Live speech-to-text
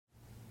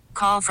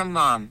Call from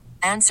mom.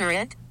 Answer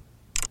it.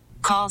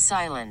 Call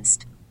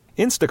silenced.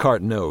 Instacart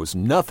knows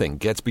nothing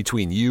gets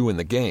between you and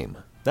the game.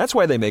 That's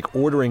why they make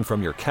ordering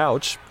from your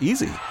couch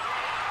easy.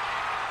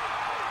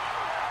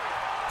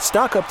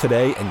 Stock up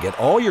today and get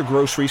all your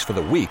groceries for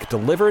the week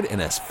delivered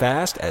in as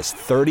fast as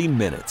 30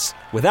 minutes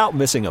without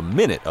missing a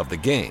minute of the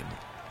game.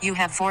 You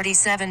have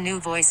 47 new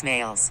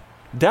voicemails.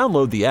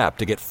 Download the app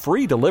to get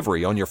free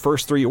delivery on your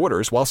first 3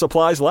 orders while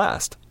supplies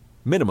last.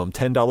 Minimum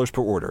 $10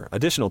 per order.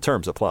 Additional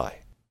terms apply.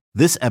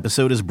 This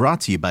episode is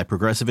brought to you by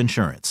Progressive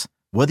Insurance.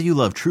 Whether you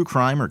love true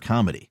crime or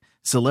comedy,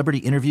 celebrity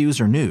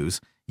interviews or news,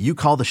 you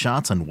call the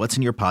shots on what's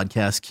in your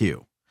podcast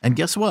queue. And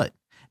guess what?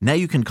 Now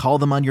you can call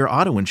them on your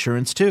auto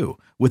insurance too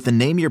with the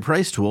Name Your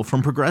Price tool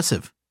from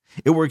Progressive.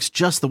 It works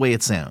just the way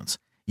it sounds.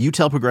 You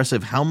tell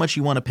Progressive how much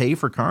you want to pay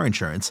for car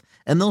insurance,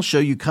 and they'll show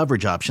you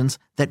coverage options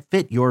that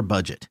fit your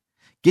budget.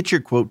 Get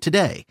your quote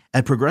today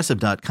at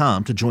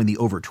Progressive.com to join the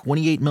over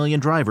 28 million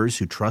drivers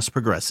who trust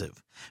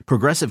Progressive.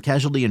 Progressive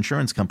Casualty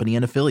Insurance Company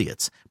and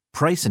Affiliates.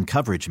 Price and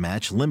coverage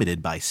match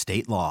limited by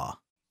state law.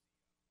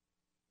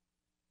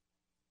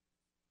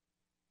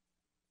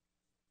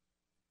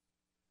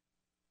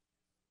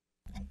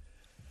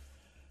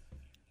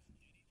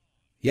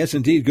 Yes,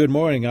 indeed. Good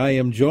morning. I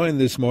am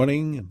joined this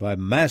morning by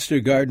Master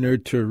Gardener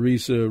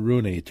Teresa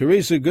Rooney.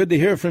 Teresa, good to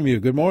hear from you.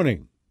 Good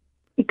morning.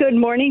 Good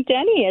morning,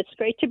 Denny. It's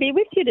great to be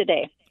with you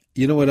today.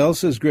 You know what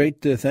else is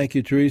great, thank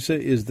you,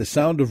 Teresa, is the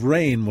sound of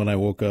rain when I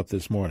woke up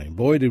this morning.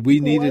 Boy, did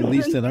we need it, at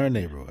least in our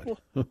neighborhood.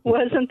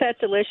 Wasn't that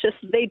delicious?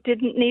 They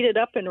didn't need it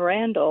up in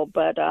Randall,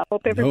 but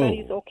hope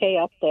everybody's okay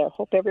up there.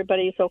 Hope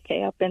everybody's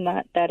okay up in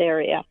that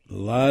area. A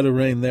lot of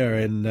rain there,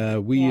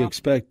 and we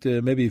expect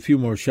maybe a few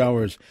more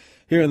showers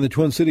here in the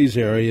Twin Cities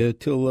area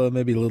till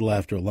maybe a little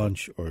after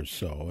lunch or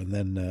so, and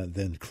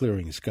then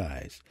clearing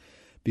skies.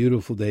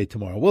 Beautiful day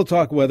tomorrow. We'll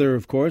talk weather,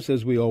 of course,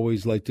 as we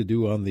always like to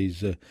do on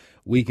these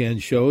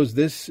weekend shows.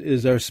 This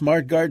is our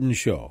Smart Garden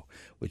Show,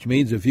 which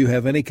means if you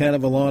have any kind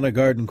of a lawn or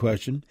garden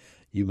question,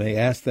 you may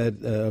ask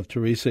that of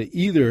Teresa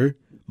either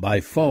by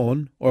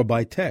phone or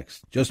by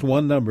text. Just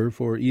one number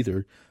for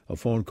either a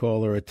phone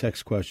call or a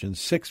text question,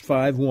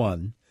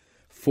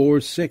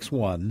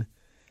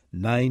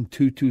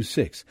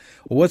 651-461-9226.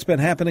 Well, what's been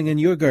happening in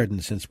your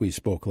garden since we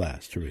spoke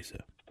last,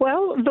 Teresa?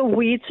 Well, the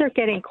weeds are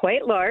getting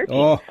quite large,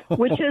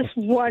 which is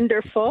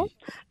wonderful.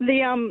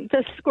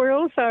 The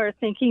squirrels are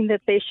thinking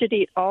that they should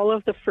eat all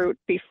of the fruit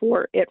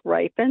before it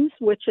ripens,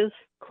 which is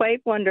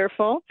quite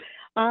wonderful.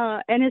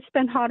 And it's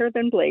been hotter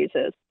than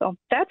blazes. So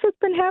that's what's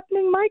been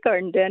happening in my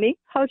garden, Denny.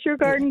 How's your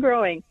garden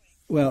growing?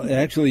 Well,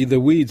 actually,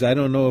 the weeds, I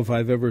don't know if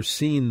I've ever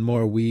seen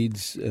more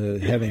weeds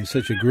having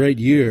such a great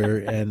year.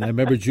 And I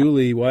remember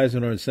Julie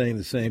Weisenhorn saying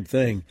the same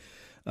thing.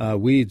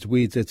 Weeds.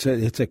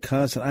 It's a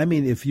constant. I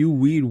mean, if you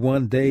weed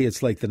one day,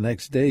 it's like the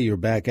next day you're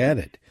back at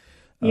it.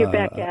 You're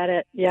back at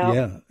it. Yeah.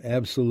 Yeah,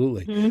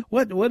 absolutely. Mm-hmm.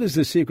 What is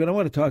the secret? I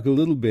want to talk a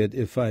little bit,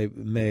 if I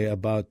may,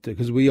 about,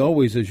 because we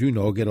always, as you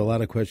know, get a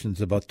lot of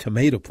questions about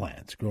tomato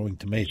plants, growing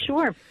tomatoes.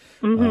 Sure.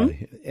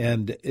 Mm-hmm.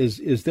 And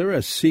is there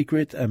a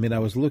secret? I mean, I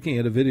was looking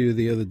at a video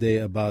the other day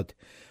about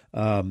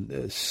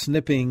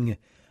snipping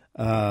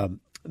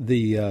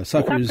the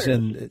suckers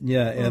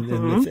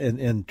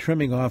and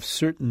trimming off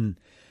certain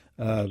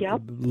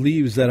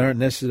leaves that aren't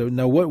necessary.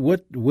 Now,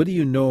 what do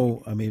you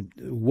know? I mean,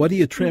 what do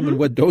you trim and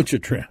what don't you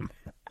trim?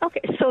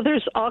 Okay, so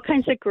there's all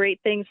kinds of great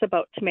things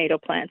about tomato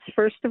plants.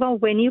 First of all,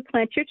 when you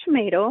plant your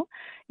tomato,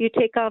 you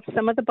take off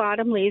some of the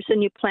bottom leaves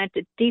and you plant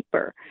it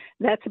deeper.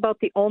 That's about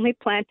the only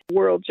plant in the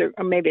world, or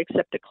maybe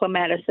except a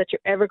clematis, that you're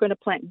ever going to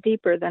plant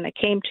deeper than it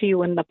came to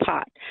you in the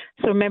pot.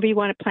 So remember, you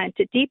want to plant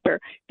it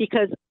deeper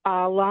because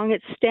along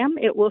its stem,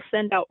 it will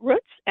send out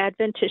roots,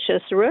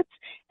 adventitious roots,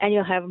 and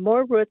you'll have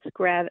more roots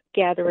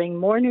gathering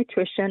more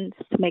nutrition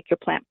to make your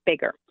plant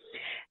bigger.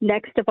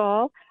 Next of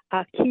all,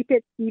 keep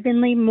it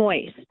evenly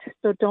moist.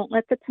 So don't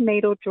let the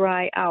tomato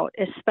dry out,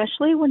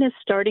 especially when it's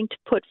starting to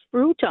put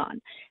fruit on,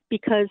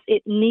 because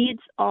it needs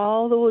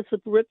all those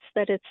roots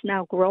that it's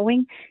now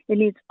growing. It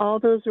needs all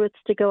those roots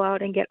to go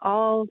out and get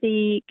all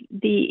the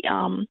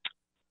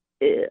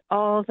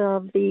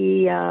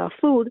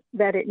food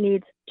that it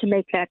needs to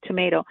make that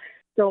tomato.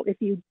 So if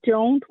you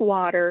don't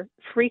water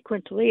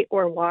frequently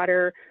or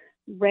water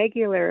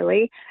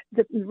regularly,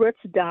 the roots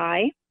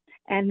die.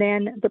 And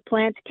then the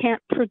plant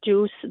can't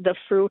produce the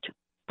fruit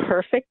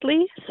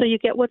perfectly, so you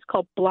get what's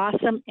called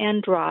blossom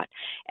end rot.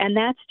 And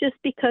that's just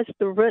because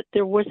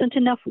there wasn't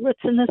enough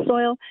roots in the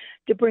soil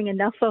to bring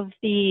enough of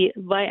the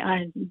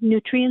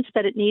nutrients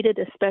that it needed,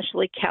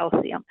 especially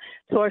calcium.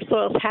 So our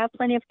soils have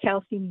plenty of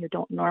calcium. You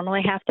don't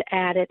normally have to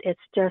add it. It's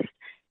just,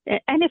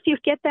 and if you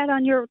get that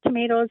on your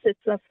tomatoes,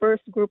 it's the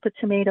first group of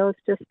tomatoes,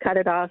 just cut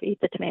it off, eat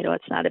the tomato.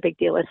 It's not a big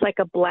deal. It's like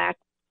a black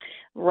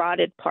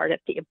rotted part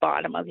at the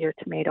bottom of your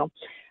tomato.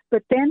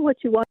 But then what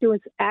you want to do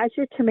is, as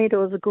your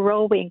tomato is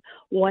growing,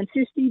 once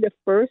you see the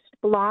first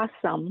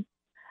blossom,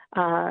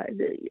 I'm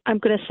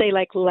going to say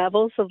like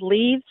levels of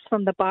leaves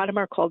from the bottom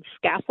are called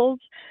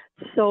scaffolds.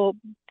 So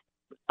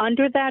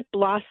under that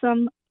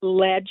blossom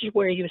ledge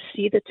where you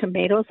see the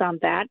tomatoes on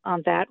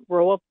that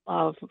row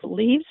of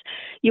leaves,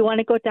 you want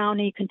to go down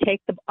and you can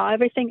take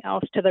everything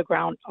else to the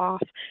ground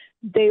off.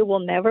 They will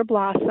never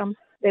blossom.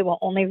 They will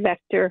only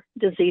vector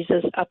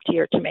diseases up to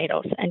your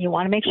tomatoes. And you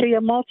want to make sure you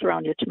have mulch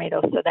around your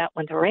tomatoes so that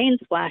when the rain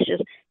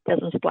splashes,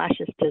 doesn't splash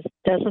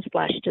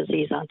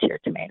disease onto your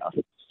tomatoes.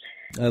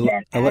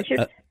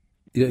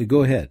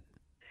 Go ahead.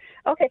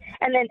 Okay,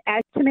 and then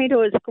as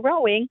tomato is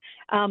growing,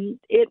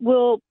 it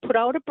will put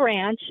out a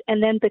branch,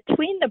 and then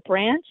between the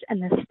branch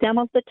and the stem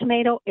of the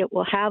tomato, it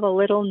will have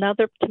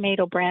another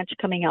tomato branch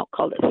coming out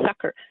called a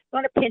sucker. You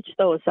want to pinch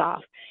those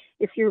off.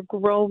 If you're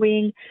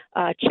growing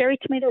cherry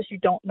tomatoes, you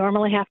don't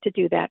normally have to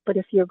do that. But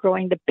if you're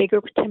growing the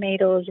bigger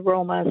tomatoes,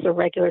 Romas, or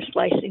regular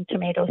slicing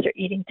tomatoes or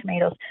eating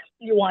tomatoes,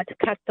 you want to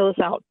cut those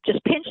out.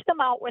 Just pinch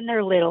them out when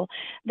they're little.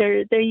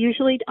 They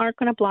usually aren't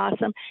going to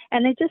blossom,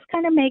 and they just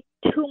kind of make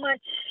too much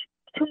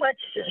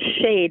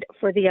shade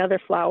for the other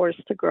flowers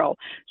to grow.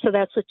 So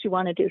that's what you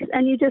want to do.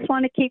 And you just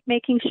want to keep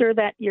making sure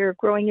that you're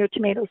growing your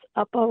tomatoes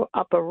up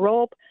a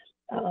rope,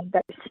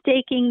 that you're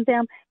staking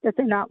them, that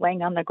they're not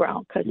laying on the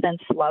ground, because then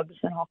slugs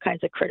and all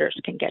kinds of critters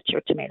can get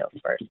your tomatoes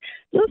first.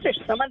 Those are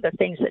some of the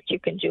things that you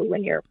can do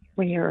when you're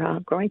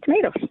growing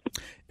tomatoes.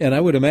 And I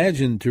would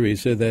imagine,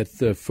 Teresa,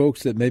 that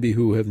folks that maybe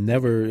who have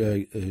never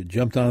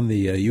jumped on the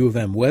U of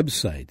M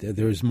website,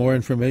 there's more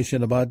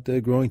information about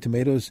growing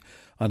tomatoes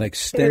on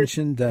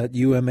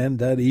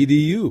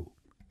extension.umn.edu.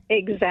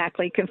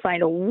 Exactly. You can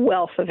find a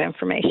wealth of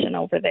information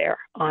over there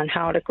on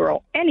how to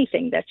grow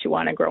anything that you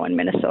want to grow in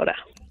Minnesota.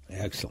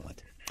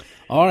 Excellent.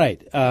 All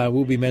right.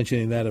 We'll be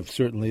mentioning that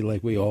certainly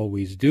like we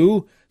always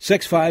do.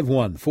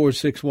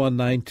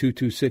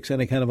 651-461-9226.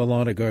 Any kind of a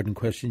lawn or garden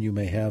question you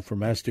may have for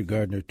Master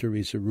Gardener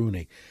Teresa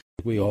Rooney.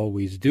 We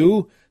always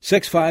do.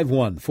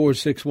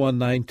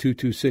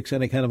 651-461-9226.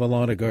 Any kind of a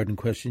lawn or garden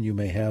question you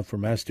may have for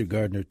Master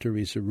Gardener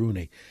Teresa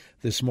Rooney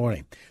this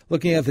morning.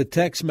 Looking at the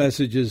text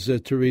messages,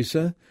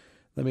 Teresa,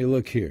 let me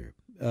look here.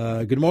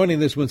 Good morning.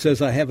 This one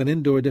says, I have an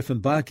indoor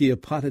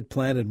Dieffenbachia potted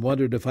plant and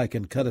wondered if I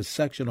can cut a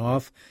section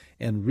off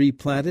and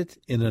replant it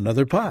in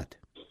another pot.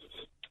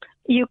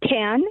 You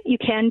can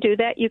do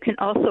that. You can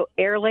also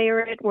air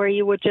layer it, where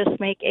you would just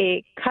make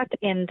a cut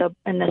in the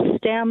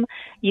stem.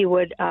 You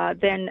would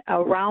then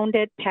around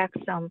it pack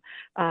some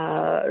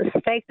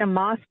sphagnum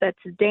moss that's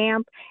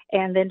damp,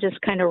 and then just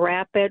kind of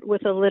wrap it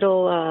with a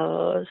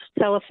little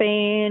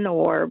cellophane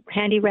or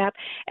handy wrap,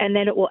 and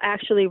then it will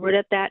actually root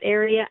at that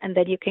area, and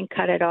then you can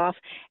cut it off,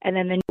 and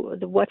then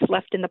what's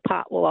left in the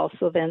pot will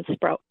also then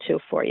sprout too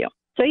for you.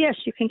 So yes,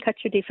 you can cut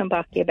your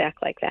Dieffenbachia back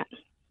like that.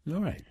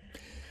 All right.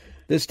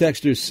 This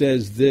texter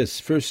says this: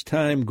 first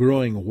time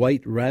growing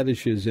white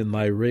radishes in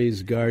my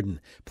raised garden.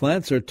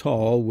 Plants are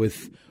tall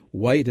with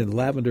white and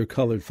lavender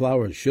colored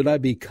flowers. Should I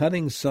be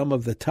cutting some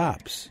of the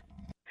tops?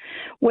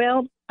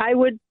 Well, I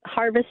would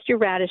harvest your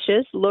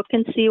radishes. Look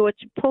and see what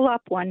you pull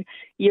up one.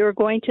 You're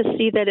going to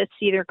see that it's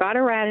either got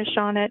a radish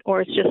on it or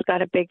it's just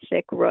got a big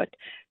thick root.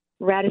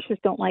 Radishes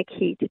don't like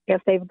heat.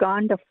 If they've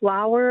gone to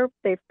flower,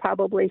 they've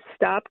probably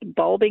stopped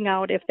bulbing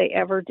out if they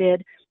ever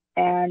did.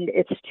 And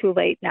it's too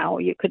late now.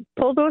 You could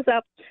pull those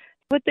up.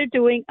 What they're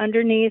doing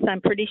underneath, I'm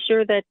pretty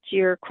sure that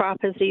your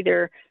crop is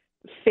either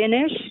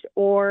finished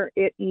or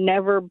it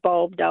never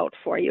bulbed out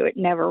for you. It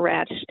never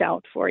radished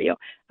out for you.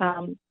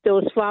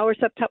 Those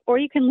flowers up top, or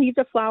you can leave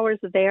the flowers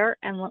there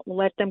and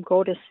let them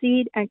go to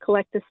seed and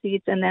collect the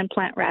seeds and then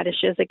plant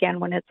radishes again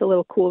when it's a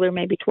little cooler,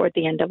 maybe toward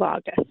the end of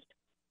August.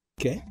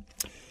 Okay.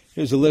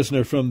 Here's a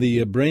listener from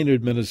the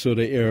Brainerd,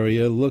 Minnesota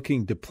area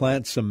looking to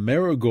plant some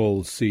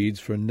marigold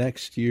seeds for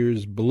next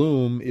year's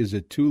bloom. Is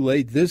it too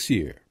late this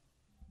year?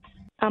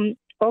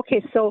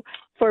 Okay, so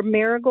for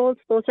marigolds,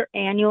 those are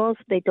annuals.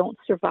 They don't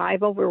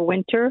survive over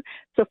winter.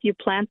 So if you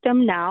plant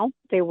them now,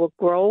 they will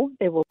grow,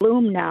 they will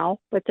bloom now,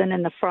 but then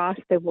in the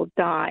frost, they will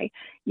die.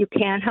 You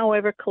can,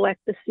 however,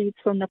 collect the seeds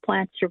from the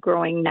plants you're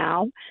growing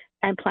now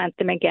and plant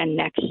them again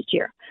next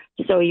year.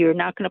 So you're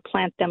not going to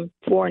plant them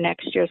for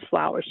next year's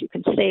flowers. You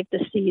can save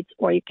the seeds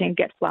or you can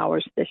get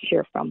flowers this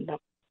year from them.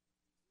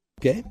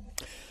 Okay.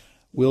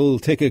 We'll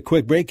take a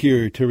quick break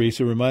here,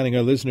 Teresa, reminding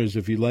our listeners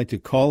if you'd like to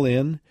call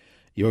in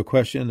your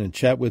question and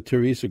chat with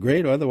Teresa,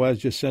 great. Or otherwise,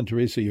 just send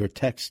Teresa your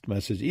text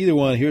message. Either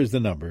one, here's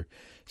the number,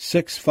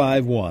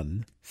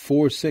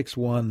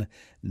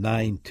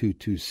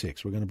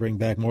 651-461-9226. We're going to bring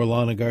back more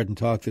lawn and garden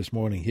talk this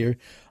morning here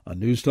on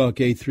News Talk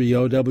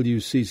 830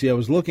 WCC. I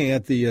was looking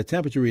at the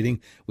temperature reading.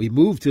 We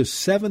moved to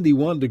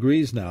 71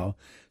 degrees now.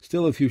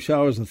 Still a few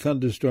showers and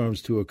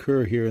thunderstorms to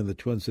occur here in the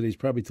Twin Cities,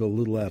 probably till a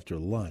little after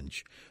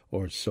lunch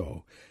or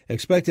so.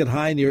 Expected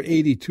high near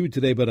 82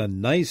 today, but a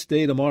nice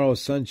day tomorrow.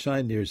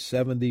 Sunshine near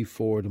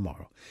 74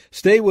 tomorrow.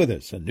 Stay with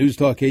us on News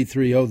Talk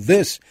 830.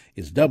 This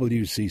is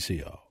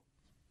WCCO.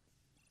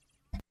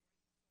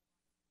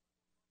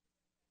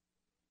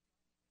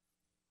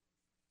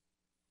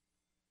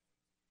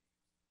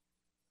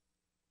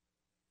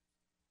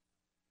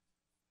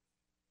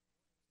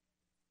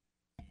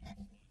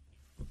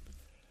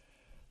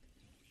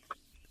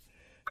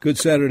 Good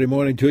Saturday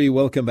morning to you.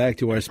 Welcome back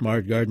to our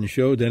Smart Garden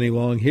Show. Denny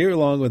Long here,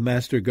 along with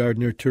Master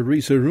Gardener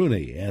Teresa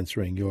Rooney,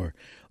 answering your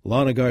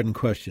lawn and garden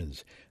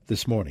questions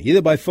this morning,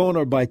 either by phone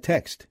or by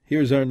text.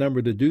 Here's our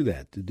number to do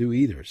that, to do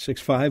either,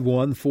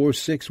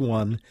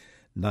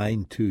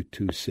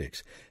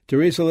 651-461-9226.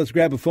 Teresa, let's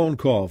grab a phone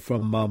call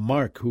from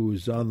Mark,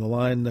 who's on the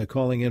line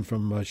calling in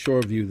from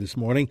Shoreview this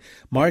morning.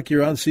 Mark,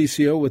 you're on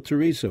CCO with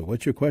Teresa.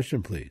 What's your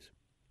question, please?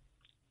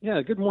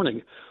 Yeah, good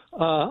morning.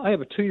 I have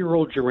a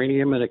 2-year-old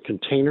geranium in a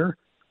container.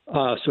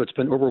 So it's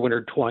been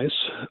overwintered twice.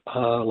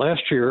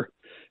 Last year,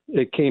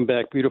 it came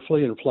back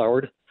beautifully and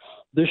flowered.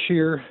 This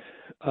year,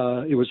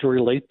 it was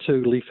very late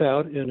to leaf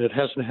out, and it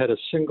hasn't had a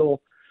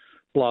single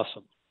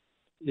blossom.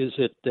 Is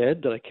it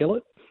dead? Did I kill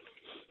it?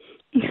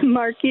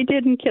 Mark, you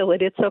didn't kill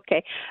it. It's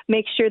okay.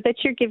 Make sure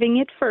that you're giving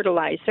it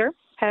fertilizer.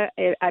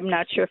 I'm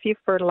not sure if you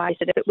fertilized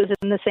it. If it was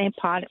in the same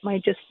pot, it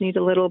might just need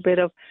a little bit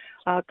of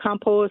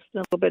compost, a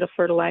little bit of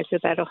fertilizer.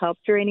 That'll help.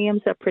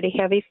 Geraniums are pretty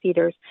heavy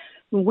feeders.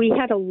 We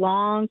had a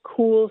long,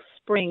 cool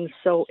spring,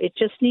 so it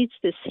just needs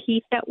this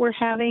heat that we're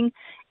having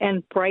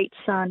and bright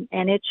sun,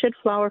 and it should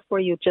flower for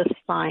you just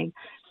fine.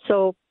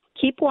 So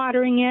keep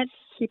watering it.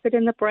 Keep it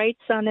in the bright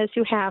sun as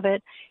you have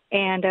it,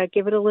 and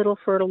give it a little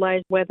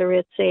fertilizer, whether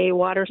it's a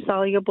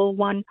water-soluble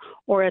one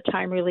or a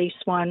time-release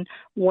one,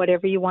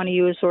 whatever you want to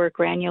use, or a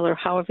granular,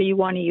 however you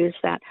want to use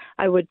that.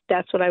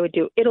 That's what I would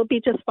do. It'll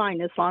be just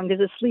fine as long as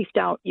it's leafed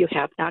out. You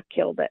have not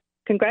killed it.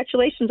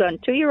 Congratulations on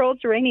 2-year-old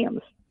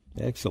geraniums.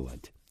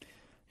 Excellent.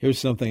 Here's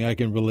something I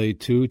can relate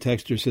to.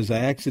 Texter says, I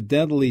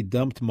accidentally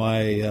dumped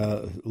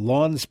my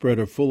lawn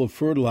spreader full of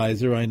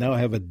fertilizer. I now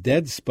have a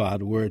dead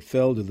spot where it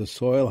fell to the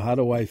soil. How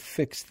do I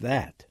fix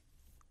that?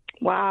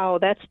 Wow,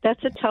 that's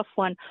a tough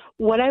one.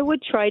 What I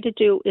would try to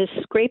do is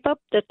scrape up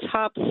the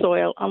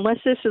topsoil. Unless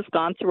this has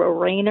gone through a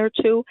rain or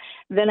two,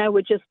 then I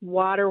would just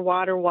water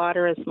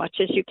as much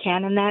as you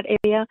can in that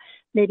area.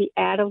 Maybe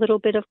add a little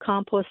bit of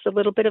compost, a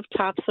little bit of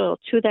topsoil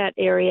to that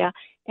area,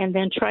 and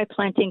then try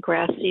planting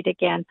grass seed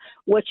again.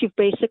 What you've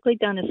basically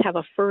done is have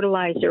a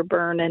fertilizer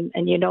burn,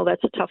 and you know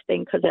that's a tough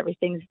thing because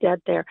everything's dead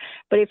there.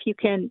 But if you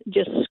can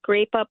just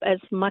scrape up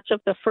as much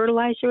of the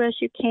fertilizer as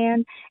you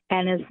can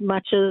and as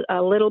much as a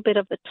little bit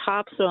of the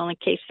topsoil in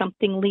case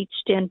something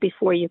leached in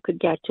before you could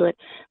get to it.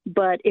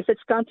 But if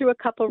it's gone through a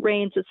couple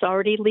rains, it's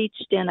already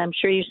leached in. I'm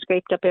sure you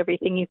scraped up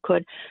everything you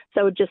could.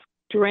 So just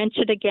drench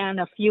it again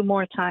a few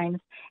more times,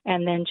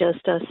 and then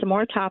just some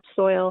more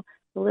topsoil,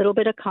 a little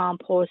bit of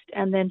compost,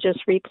 and then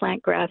just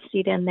replant grass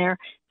seed in there.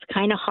 It's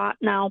kind of hot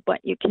now, but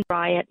you can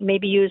try it.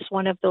 Maybe use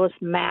one of those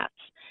mats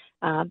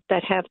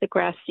that have the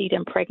grass seed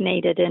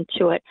impregnated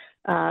into it,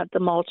 the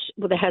mulch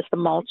that has the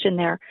mulch in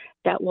there.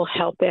 That will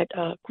help it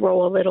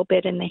grow a little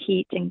bit in the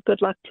heat, and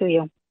good luck to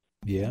you.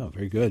 Yeah,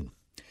 very good.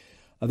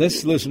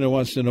 This listener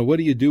wants to know, what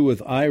do you do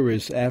with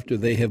iris after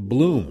they have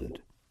bloomed?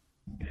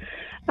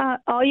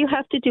 All you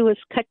have to do is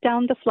cut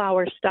down the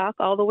flower stalk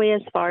all the way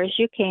as far as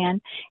you can,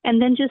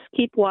 and then just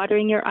keep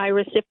watering your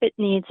iris if it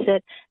needs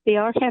it. They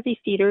are heavy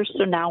feeders,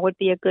 so now would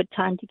be a good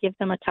time to give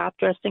them a top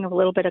dressing of a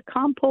little bit of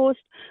compost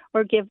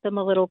or give them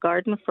a little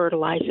garden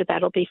fertilizer.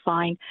 That'll be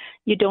fine.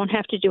 You don't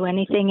have to do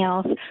anything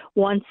else.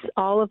 Once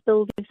all of the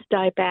leaves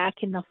die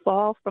back in the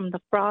fall from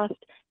the frost,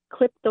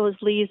 clip those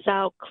leaves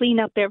out, clean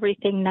up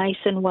everything nice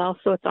and well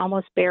so it's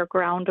almost bare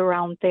ground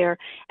around there,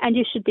 and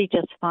you should be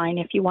just fine.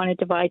 If you want to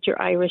divide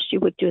your iris, you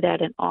would do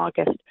that in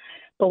August.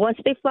 But once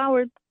they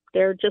flowered,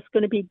 they're just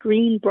going to be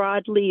green,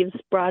 broad leaves,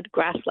 broad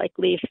grass-like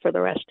leaves for the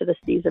rest of the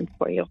season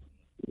for you.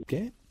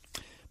 Okay.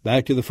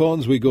 Back to the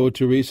phones we go.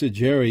 Teresa.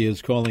 Jerry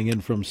is calling in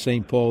from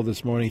St. Paul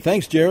this morning.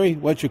 Thanks, Jerry.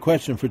 What's your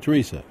question for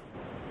Teresa?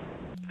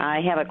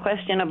 I have a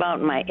question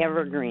about my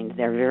evergreens.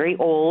 They're very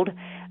old.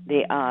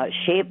 They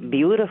shape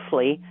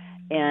beautifully,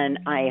 and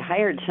I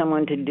hired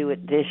someone to do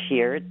it this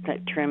year, to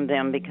trim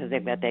them because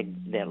they've got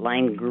that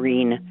lime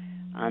green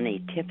on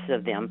the tips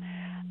of them.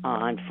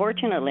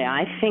 Unfortunately,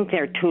 I think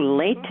they're too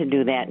late to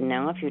do that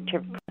now. If you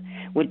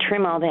would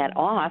trim all that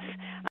off,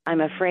 I'm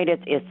afraid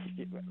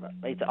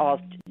it's all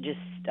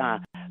just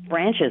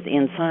branches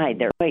inside.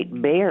 They're quite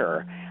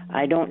bare.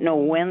 I don't know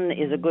when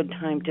is a good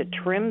time to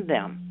trim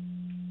them.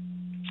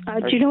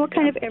 Do you know what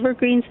kind of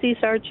evergreens these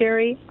are,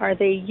 Jerry? Are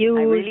they used?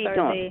 I really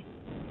don't.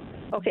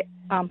 Okay.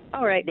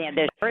 All right.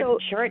 They're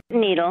short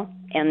needle,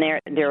 and they're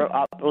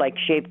like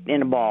shaped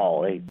in a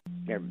ball.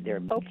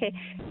 They're okay.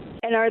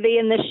 And are they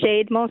in the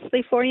shade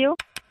mostly for you?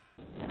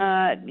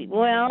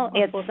 Well,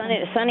 it's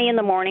sunny in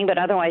the morning, but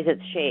otherwise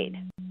it's shade.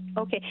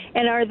 Okay.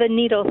 And are the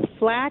needles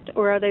flat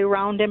or are they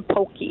round and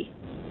pokey?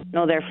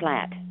 No, they're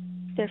flat.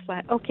 They're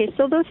flat. Okay,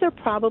 so those are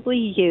probably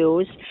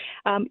used.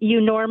 You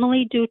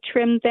normally do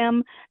trim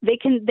them. They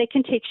can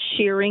take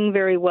shearing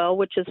very well,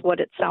 which is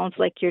what it sounds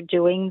like you're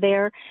doing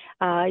there.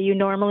 You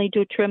normally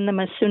do trim them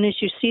as soon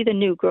as you see the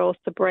new growth,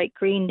 the bright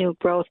green new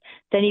growth.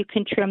 Then you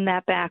can trim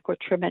that back or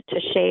trim it to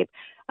shape.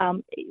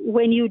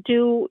 When you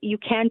do, you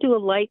can do a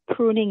light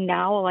pruning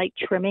now, a light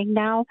trimming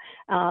now.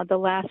 The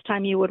last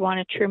time you would want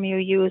to trim your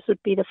yews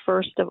would be the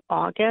 1st of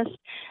August.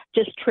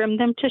 Just trim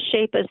them to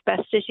shape as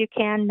best as you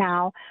can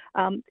now.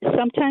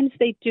 Sometimes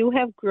they do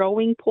have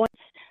growing points,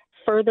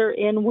 further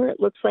in where it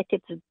looks like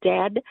it's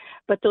dead,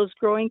 but those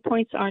growing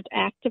points aren't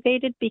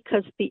activated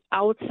because the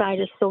outside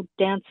is so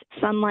dense,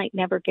 sunlight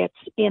never gets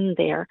in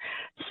there.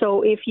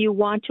 So if you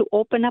want to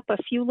open up a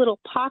few little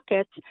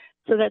pockets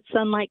so that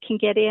sunlight can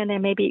get in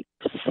and maybe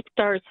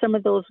start some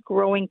of those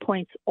growing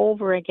points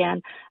over again.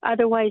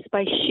 Otherwise,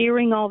 by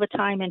shearing all the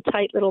time in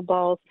tight little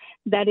balls,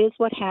 that is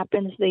what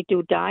happens. They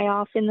do die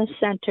off in the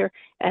center,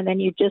 and then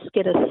you just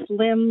get a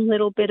slim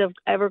little bit of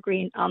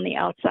evergreen on the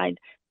outside.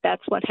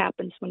 That's what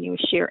happens when you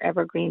shear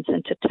evergreens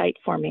into tight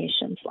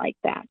formations like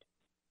that.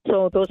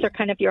 So those are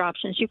kind of your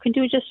options. You can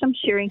do just some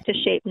shearing to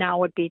shape now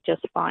would be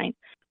just fine.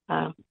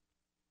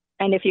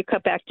 And if you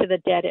cut back to the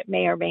dead, it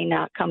may or may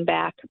not come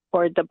back,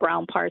 or the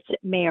brown parts, it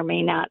may or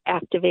may not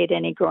activate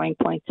any growing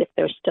points if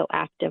they're still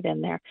active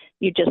in there.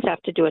 You just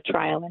have to do a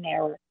trial and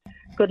error.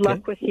 Good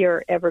luck with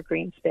your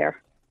evergreens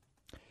there.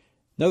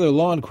 Another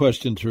lawn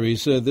question,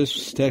 Teresa.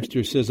 This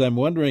texter says, I'm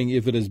wondering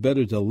if it is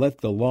better to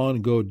let the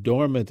lawn go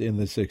dormant in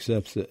this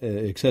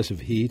excessive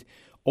heat,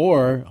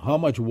 or how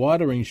much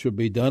watering should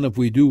be done if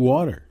we do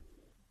water?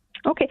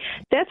 Okay,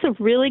 that's a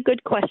really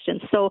good question.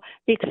 So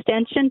the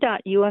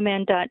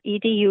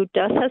extension.umn.edu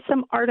does have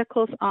some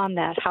articles on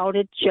that, how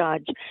to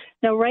judge.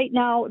 Now, right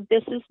now,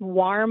 this is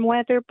warm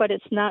weather, but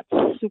it's not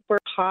super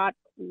hot,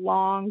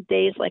 long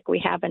days like we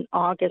have in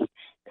August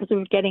because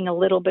we're getting a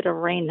little bit of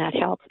rain. That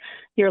helps.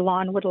 Your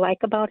lawn would like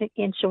about an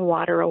inch of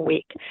water a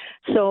week.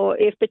 So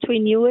if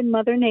between you and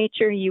Mother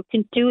Nature you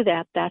can do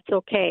that, that's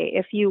okay.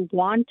 If you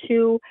want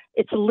to,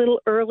 it's a little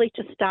early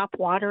to stop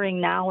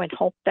watering now and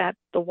hope that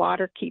the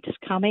water keeps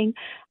coming.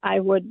 I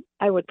would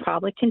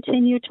probably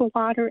continue to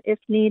water if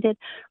needed.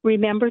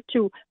 Remember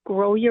to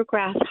grow your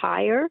grass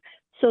higher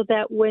so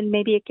that when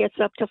maybe it gets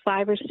up to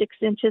 5 or 6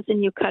 inches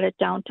and you cut it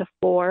down to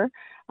 4,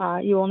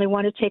 you only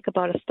want to take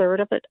about a third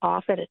of it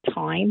off at a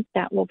time.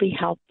 That will be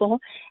helpful.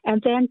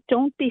 And then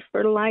don't be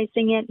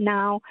fertilizing it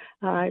now.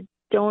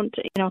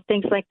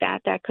 Things like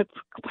that. That could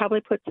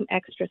probably put some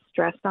extra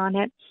stress on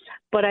it.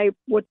 But I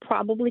would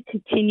probably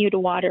continue to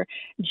water.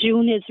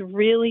 June is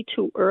really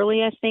too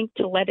early, I think,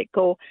 to let it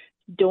go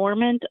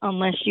dormant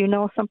unless you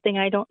know something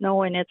I don't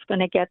know and it's going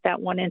to get that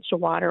 1 inch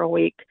of water a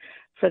week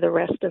for the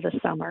rest of the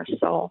summer.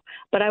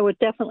 But I would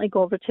definitely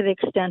go over to the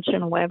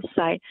Extension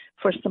website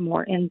for some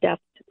more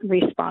in-depth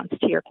response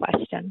to your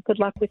question. Good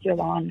luck with your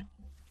lawn.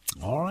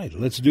 All right,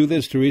 let's do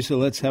this, Teresa.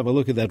 Let's have a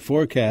look at that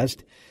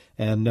forecast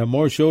and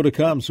more show to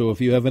come. So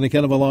if you have any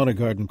kind of a lawn or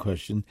garden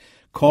question,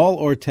 call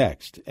or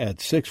text at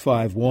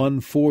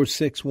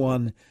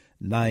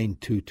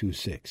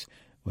 651-461-9226.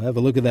 We'll have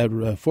a look at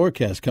that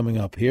forecast coming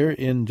up here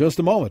in just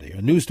a moment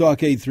here. News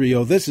Talk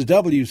 830. This is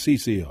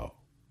WCCO.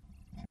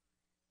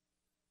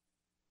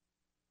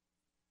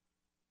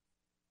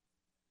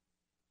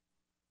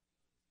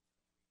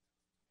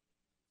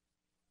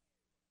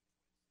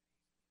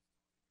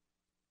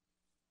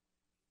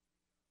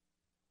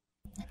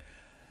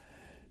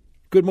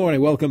 Good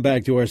morning. Welcome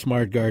back to our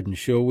Smart Garden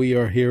Show. We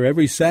are here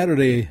every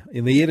Saturday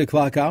in the 8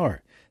 o'clock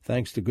hour.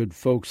 Thanks to good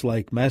folks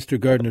like Master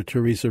Gardener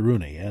Teresa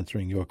Rooney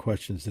answering your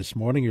questions this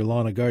morning, your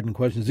lawn and garden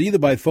questions, either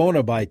by phone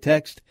or by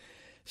text,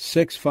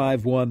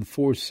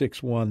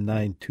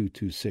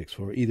 651-461-9226,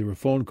 for either a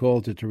phone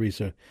call to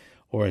Teresa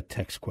or a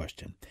text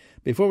question.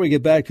 Before we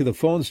get back to the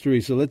phones,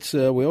 Teresa,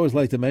 we always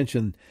like to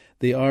mention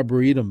the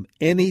Arboretum.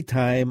 Any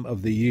time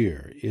of the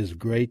year is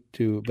great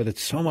but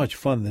it's so much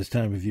fun this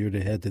time of year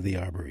to head to the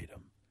Arboretum.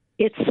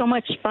 It's so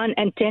much fun.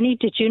 And Denny,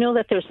 did you know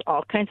that there's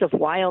all kinds of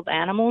wild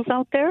animals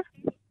out there?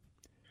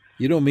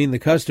 You don't mean the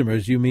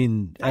customers, you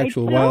mean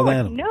actual wild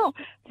animals. No,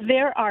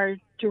 there are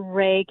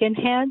dragon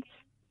heads,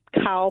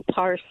 cow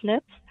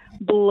parsnips,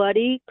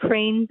 bloody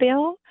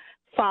cranebill,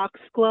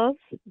 foxgloves,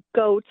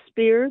 goat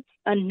spears,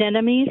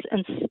 anemones,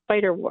 and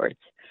spiderworts.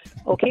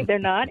 Okay, they're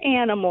not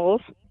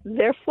animals,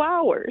 they're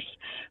flowers.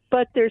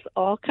 But there's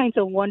all kinds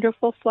of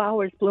wonderful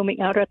flowers blooming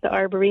out at the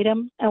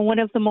Arboretum, and one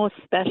of the most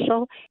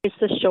special is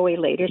the showy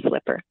later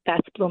slipper.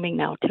 That's blooming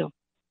now, too.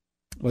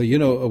 Well,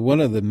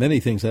 one of the many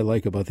things I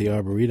like about the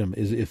Arboretum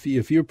is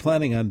if you're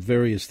planning on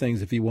various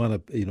things, if you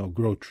want to,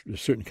 grow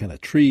certain kind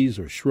of trees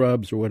or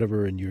shrubs or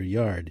whatever in your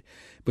yard,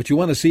 but you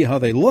want to see how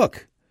they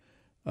look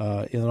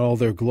in all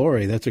their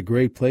glory, that's a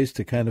great place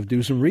to kind of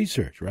do some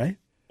research, right?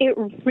 It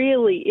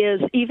really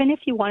is. Even if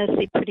you want to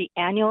see pretty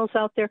annuals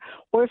out there,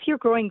 or if you're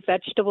growing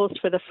vegetables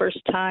for the first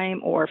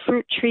time, or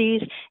fruit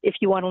trees, if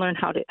you want to learn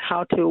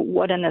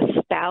what an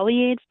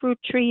espalier fruit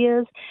tree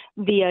is,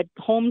 the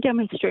home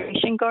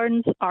demonstration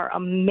gardens are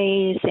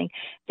amazing.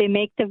 They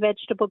make the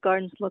vegetable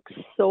gardens look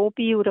so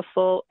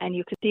beautiful, and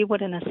you can see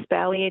what an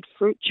espalier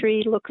fruit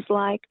tree looks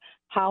like,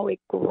 how it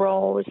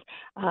grows.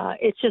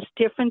 It's just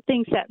different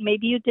things that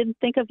maybe you didn't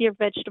think of your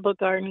vegetable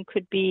garden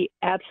could be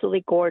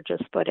absolutely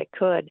gorgeous, but it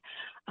could.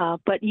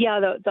 But yeah,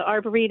 the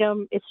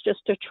Arboretum, it's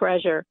just a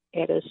treasure.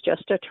 It is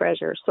just a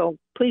treasure. So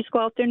please go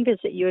out there and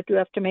visit. You do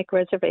have to make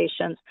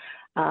reservations.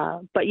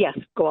 But yes,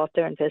 go out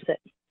there and visit.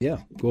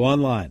 Yeah, go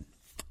online.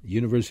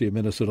 University of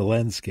Minnesota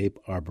Landscape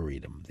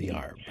Arboretum, the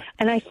ARB.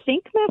 And I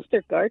think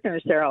Master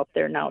Gardeners are out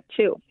there now,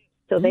 too.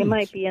 So they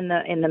might be in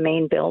the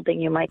main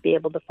building. You might be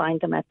able to find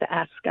them at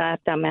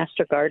the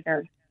Master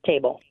Gardener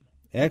table.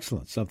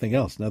 Excellent. Something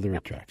else, another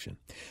attraction.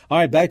 All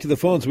right, back to the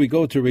phones we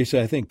go,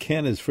 Teresa. I think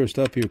Ken is first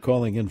up here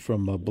calling in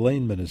from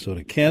Blaine,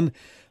 Minnesota. Ken,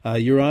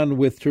 you're on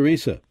with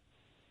Teresa.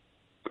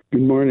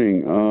 Good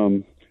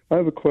morning. I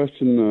have a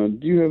question.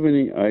 Do you have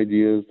any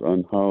ideas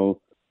on how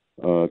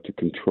to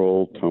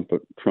control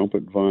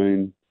trumpet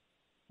vine?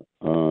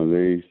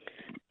 They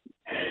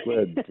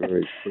spread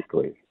very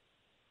quickly.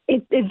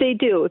 They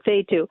do.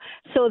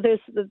 So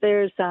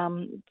there's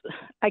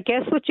I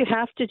guess what you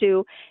have to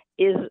do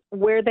is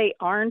where they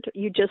aren't,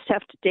 you just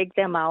have to dig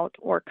them out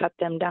or cut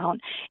them down.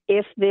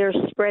 If they're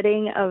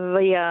spreading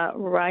via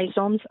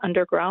rhizomes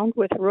underground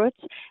with roots,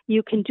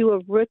 you can do a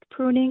root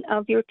pruning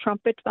of your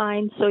trumpet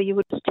vine. So you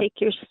would just take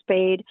your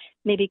spade,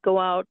 maybe go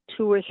out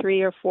 2 or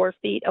 3 or 4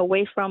 feet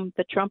away from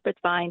the trumpet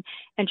vine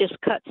and just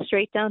cut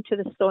straight down to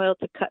the soil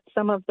to cut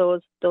some of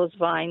those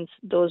vines,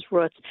 those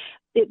roots.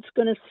 It's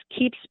going to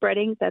keep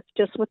spreading. That's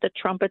just what the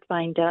trumpet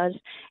vine does.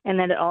 And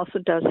then it also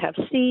does have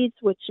seeds,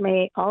 which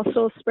may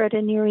also spread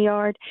in your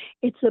yard.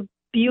 It's a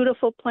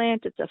beautiful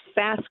plant. It's a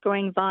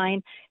fast-growing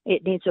vine.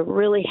 It needs a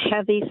really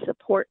heavy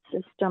support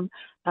system,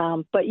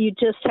 but you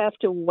just have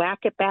to whack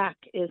it back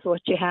is what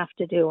you have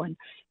to do,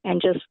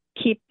 and just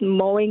keep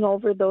mowing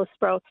over those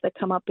sprouts that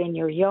come up in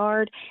your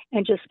yard,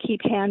 and just keep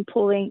hand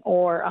pulling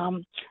or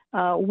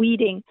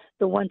weeding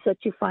the ones that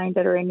you find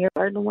that are in your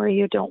garden where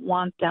you don't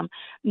want them.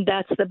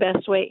 That's the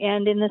best way.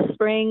 And in the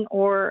spring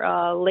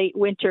or late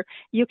winter,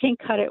 you can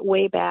cut it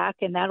way back,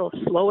 and that'll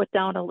slow it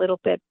down a little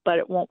bit, but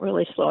it won't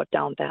really slow it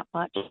down that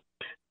much.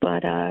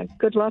 But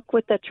good luck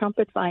with that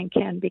trumpet vine,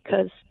 Ken,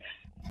 because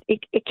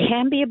it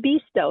can be a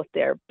beast out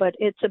there, but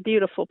it's a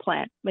beautiful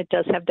plant. It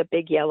does have the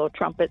big yellow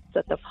trumpets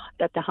that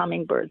the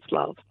hummingbirds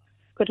love.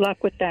 Good luck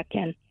with that,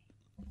 Ken.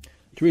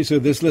 Teresa,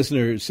 this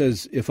listener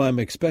says, if I'm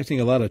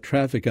expecting a lot of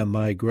traffic on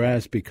my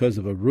grass because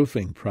of a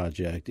roofing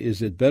project,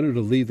 is it better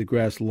to leave the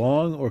grass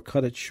long or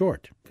cut it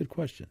short? Good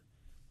question.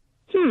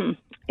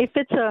 If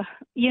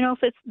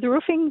it's the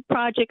roofing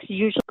projects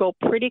usually go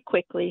pretty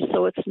quickly,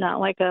 so it's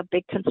not like a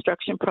big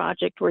construction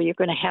project where you're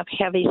going to have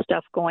heavy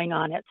stuff going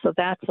on it, so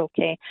that's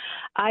okay.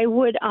 I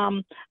would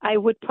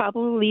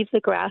probably leave the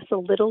grass a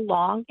little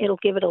long. It'll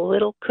give it a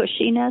little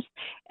cushiness.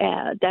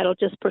 That'll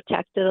just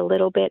protect it a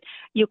little bit.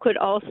 You could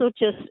also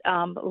just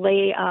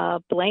lay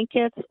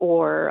blankets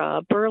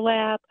or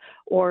burlap,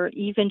 or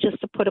even just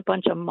to put a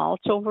bunch of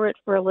mulch over it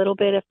for a little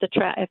bit if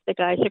the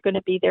guys are going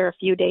to be there a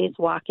few days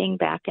walking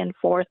back and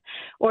forth.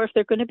 Or if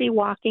they're going to be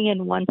walking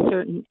in one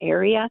certain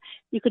area,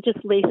 you could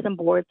just lay some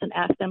boards and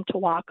ask them to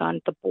walk on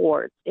the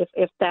boards,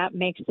 if that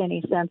makes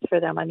any sense for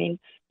them. I mean,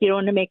 you don't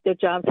want to make their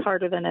jobs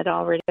harder than it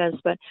already is,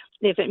 but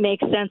if it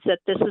makes sense that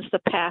this is the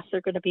path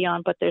they're going to be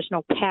on, but there's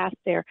no path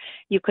there,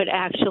 you could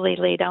actually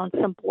lay down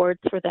some boards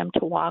for them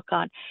to walk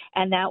on,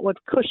 and that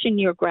would cushion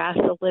your grass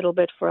a little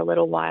bit for a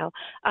little while.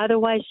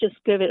 Otherwise, just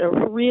give it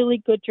a really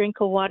good drink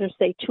of water,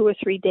 say 2 or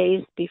 3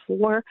 days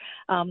before.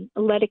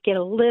 Let it get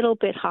a little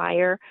bit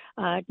higher,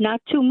 not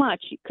too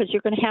much because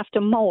you're going to have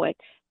to mow it,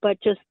 but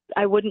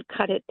I wouldn't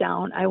cut it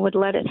down. I would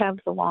let it have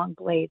the long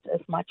blades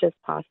as much as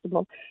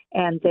possible,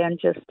 and then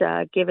just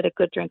give it a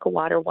good drink of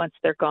water once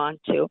they're gone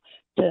to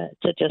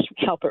just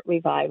help it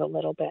revive a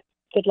little bit.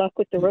 Good luck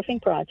with the roofing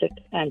project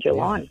and your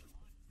lawn.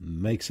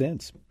 Makes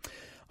sense.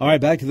 All right,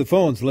 back to the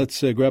phones.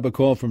 Let's grab a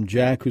call from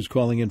Jack, who's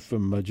calling in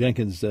from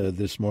Jenkins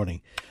this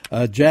morning.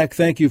 Jack,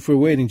 thank you for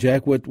waiting.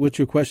 Jack, what's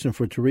your question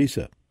for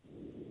Teresa?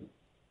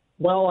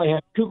 Well, I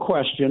have 2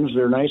 questions.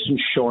 They're nice and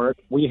short.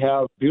 We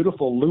have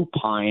beautiful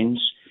lupines,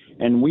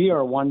 and we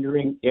are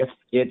wondering if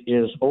it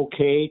is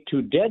okay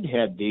to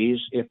deadhead these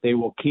if they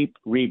will keep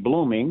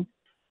reblooming.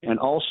 And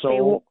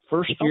also,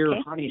 first-year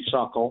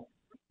honeysuckle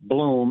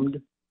bloomed,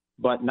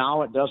 but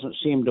now it doesn't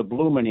seem to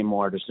bloom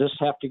anymore. Does this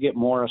have to get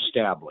more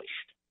established?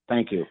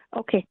 Thank you.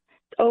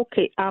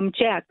 Okay,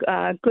 Jack,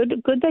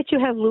 good that you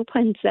have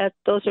lupines.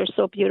 Those are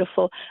so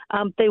beautiful.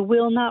 They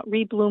will not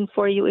rebloom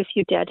for you if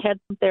you deadhead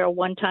them. They're a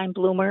one-time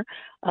bloomer,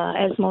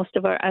 as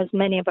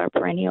many of our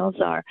perennials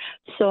are.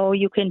 So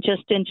you can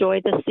just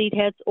enjoy the seed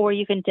heads, or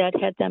you can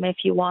deadhead them if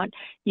you want.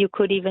 You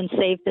could even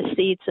save the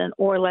seeds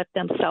or let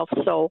them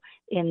self-sow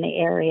in the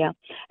area.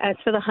 As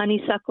for the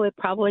honeysuckle, it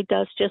probably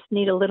does just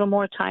need a little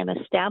more time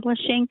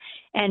establishing.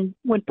 And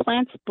when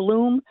plants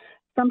bloom,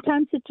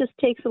 sometimes it just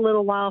takes a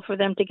little while for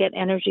them to get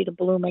energy to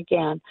bloom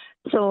again.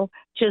 So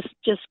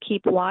just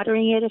keep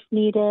watering it if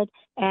needed.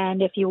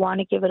 And if you want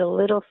to give it a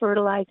little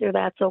fertilizer,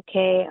 that's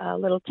okay, a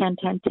little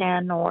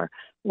 10-10-10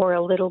 or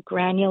a little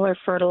granular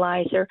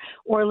fertilizer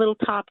or a little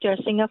top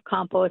dressing of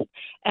compost.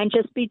 And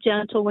just be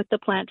gentle with the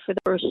plant for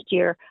the first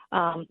year.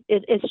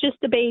 It's just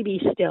a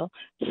baby still,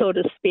 so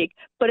to speak.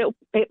 But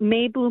it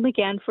may bloom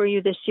again for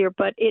you this year,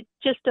 but it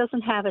just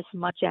doesn't have as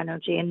much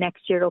energy. And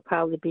next year it'll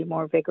probably be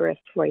more vigorous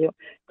for you.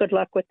 Good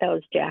luck with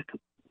those, Jack.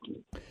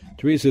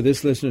 Teresa,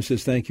 this listener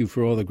says, thank you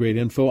for all the great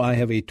info. I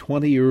have a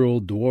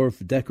 20-year-old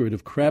dwarf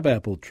decorative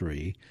crabapple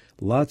tree.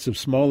 Lots of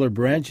smaller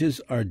branches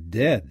are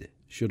dead.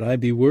 Should I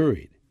be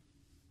worried?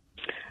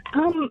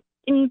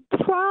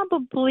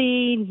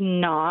 Probably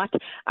not.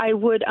 I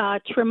would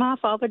trim off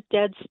all the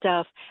dead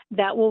stuff.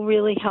 That will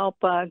really help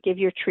give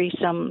your tree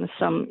some.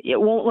 It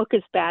won't look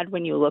as bad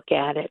when you look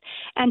at it.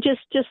 And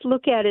just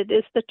look at it.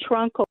 Is the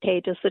trunk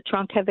okay? Does the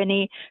trunk have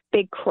any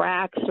big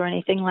cracks or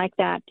anything like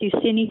that? Do you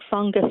see any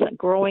fungus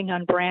growing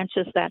on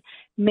branches that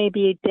may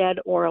be dead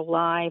or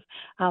alive?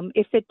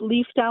 If it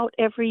leafed out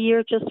every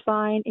year, just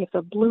fine. If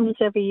it blooms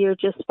every year,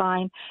 just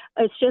fine.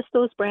 It's just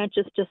those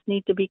branches just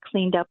need to be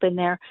cleaned up in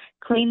there.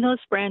 Clean those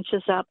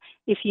branches up.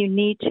 If you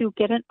need to,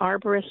 get an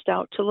arborist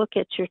out to look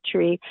at your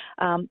tree.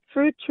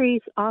 Fruit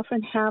trees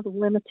often have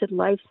limited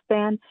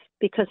lifespan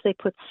because they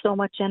put so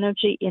much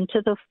energy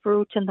into the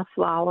fruit and the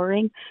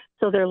flowering,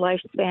 so their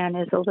lifespan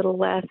is a little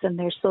less, and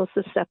they're so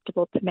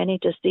susceptible to many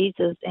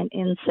diseases and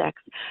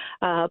insects.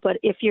 But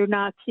if you're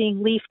not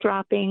seeing leaf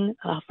dropping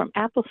from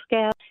apple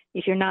scab,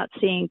 if you're not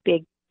seeing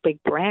big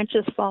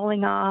branches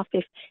falling off,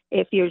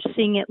 if you're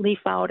seeing it leaf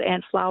out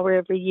and flower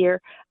every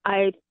year,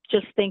 I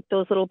just think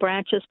those little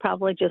branches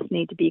probably just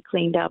need to be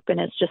cleaned up,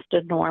 and it's just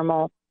a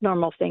normal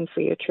thing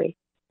for your tree.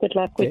 Good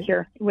luck with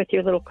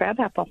your little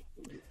crabapple.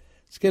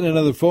 Let's get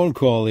another phone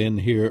call in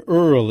here.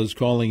 Earl is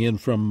calling in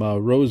from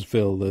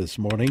Roseville this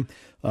morning.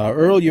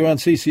 Earl, you're on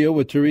CCO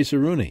with Teresa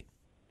Rooney.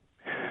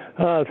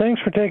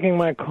 Thanks for taking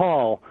my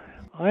call.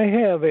 I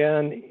have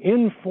an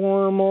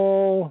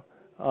informal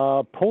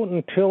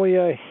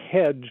potentilia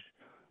hedge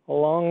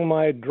along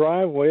my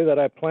driveway that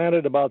I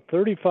planted about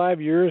 35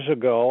 years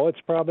ago.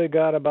 It's probably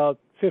got about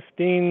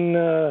 15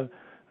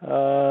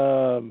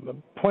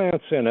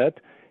 plants in it,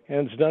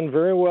 and it's done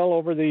very well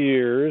over the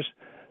years.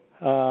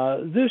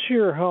 This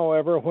year,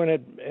 however, when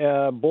it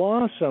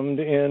blossomed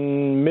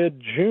in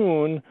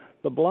mid-June,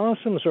 the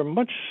blossoms are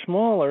much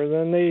smaller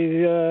than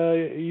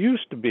they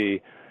used to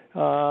be.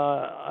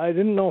 I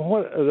didn't know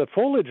what the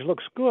foliage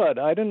looks good.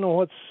 I didn't know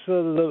what's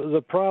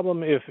the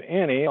problem, if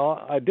any.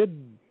 I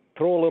did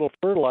throw a little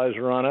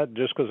fertilizer on it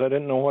just because I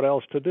didn't know what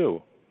else to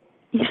do.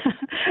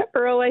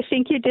 Earl, I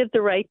think you did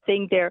the right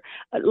thing there.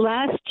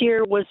 Last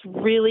year was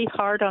really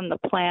hard on the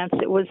plants.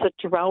 It was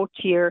a drought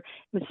year.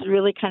 It was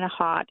really kind of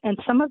hot. And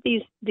some of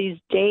these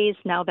days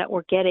now that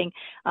we're getting,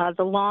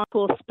 the long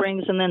cool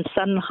springs and then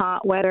sudden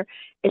hot weather,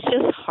 it's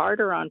just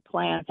harder on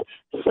plants.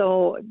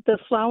 So the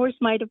flowers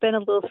might have been a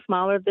little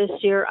smaller this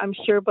year, I'm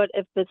sure, but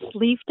if it's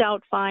leafed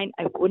out fine,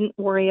 I wouldn't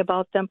worry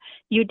about them.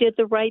 You did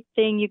the right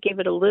thing. You gave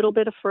it a little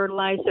bit of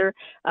fertilizer.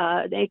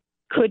 It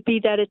could be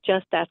that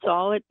that's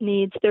all it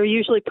needs. They're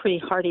usually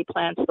pretty hardy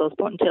plants, those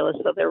potentilas,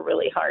 so they're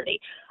really hardy.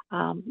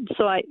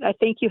 So I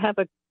think you have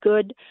a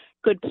good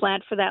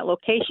plant for that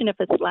location. If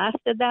it's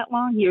lasted that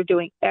long, you're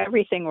doing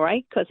everything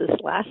right because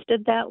it's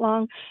lasted that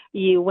long.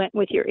 You went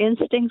with your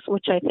instincts,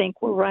 which I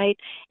think were right.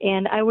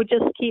 And I would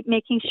just keep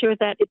making sure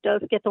that it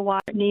does get the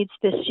water it needs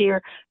this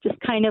year. Just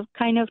kind of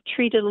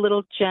treat it a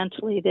little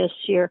gently this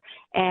year.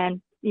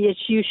 And yes,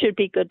 you should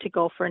be good to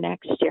go for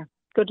next year.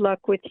 Good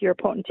luck with your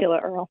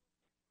potentilla, Earl.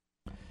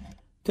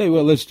 Tell you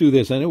what, let's do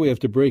this. I know we have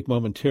to break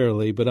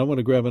momentarily, but I want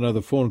to grab another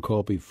phone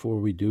call before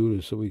we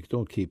do so we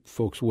don't keep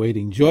folks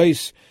waiting.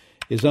 Joyce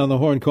is on the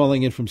horn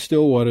calling in from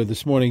Stillwater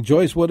this morning.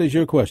 Joyce, what is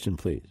your question,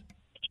 please?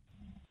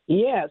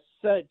 Yes,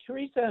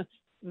 Teresa,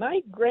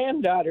 my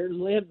granddaughter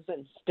lives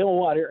in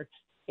Stillwater,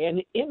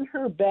 and in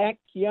her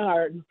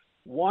backyard,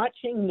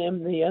 watching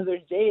them the other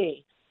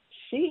day,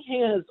 she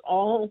has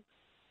all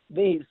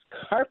these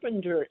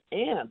carpenter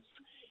ants,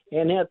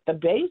 and at the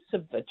base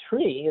of the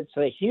tree, it's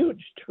a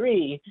huge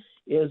tree,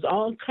 is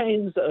all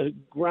kinds of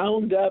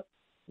ground up,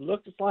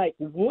 looks like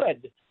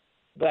wood,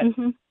 but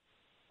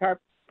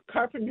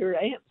carpenter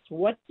ants,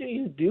 what do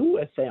you do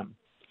with them?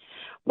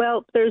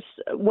 Well, there's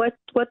what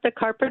the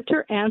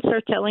carpenter ants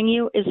are telling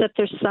you is that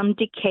there's some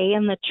decay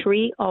in the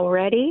tree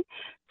already.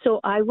 So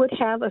I would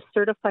have a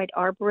certified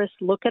arborist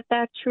look at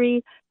that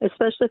tree,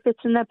 especially if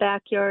it's in the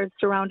backyard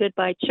surrounded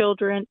by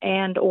children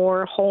and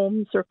or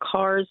homes or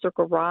cars or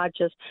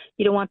garages.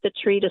 You don't want the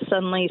tree to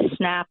suddenly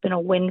snap in a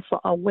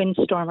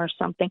windstorm or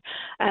something.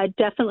 I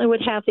definitely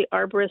would have the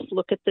arborist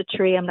look at the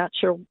tree. I'm not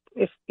sure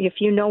if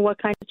you know what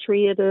kind of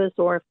tree it is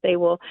or if they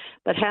will,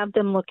 but have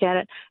them look at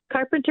it.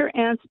 Carpenter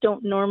ants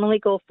don't normally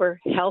go for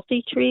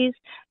healthy trees.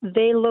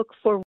 They look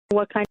for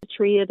what kind of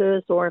tree it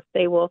is or if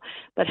they will,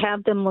 but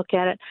have them look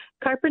at it.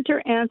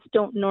 Carpenter ants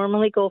don't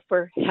normally go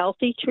for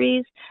healthy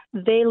trees.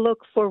 They look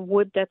for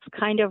wood that's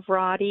kind of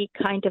rotty,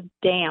 kind of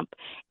damp.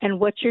 And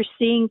what you're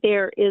seeing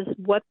there is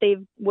what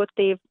they've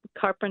dug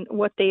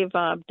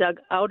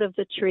out of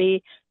the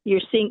tree.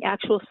 You're seeing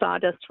actual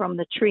sawdust from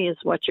the tree is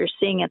what you're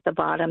seeing at the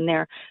bottom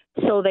there.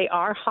 So they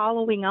are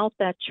hollowing out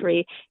that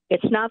tree.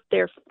 It's not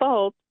their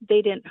fault.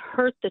 They didn't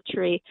hurt the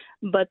tree,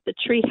 but the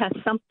tree has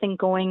something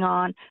going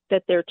on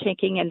that they're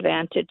taking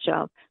advantage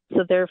of.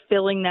 So they're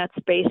filling that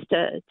space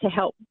to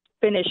help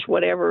finish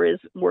whatever is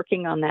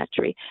working on that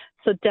tree.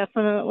 So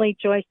definitely,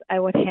 Joyce,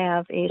 I would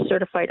have a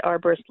certified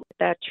arborist look at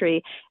that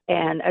tree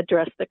and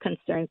address the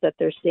concerns that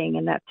they're seeing.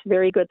 And that's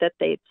very good that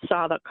they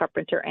saw the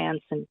carpenter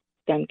ants and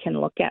then can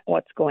look at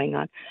what's going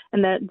on.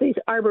 And that these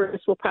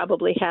arborists will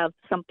probably have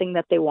something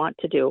that they want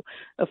to do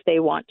if they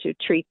want to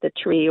treat the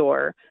tree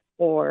or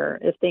or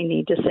if they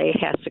need to say it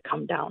has to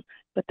come down.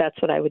 But that's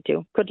what I would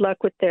do. Good luck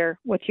with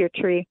your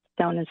tree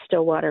down in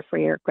Stillwater for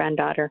your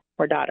granddaughter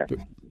or daughter.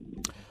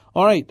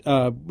 All right,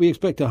 we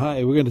expect a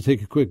high. We're going to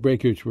take a quick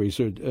break here,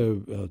 Teresa.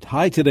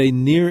 High today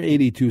near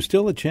 82.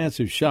 Still a chance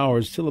of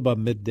showers, still about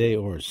midday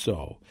or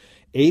so.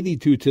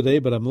 82 today,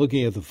 but I'm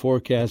looking at the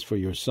forecast for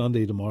your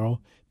Sunday tomorrow.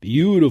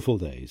 Beautiful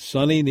day,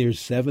 sunny near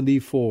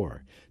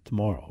 74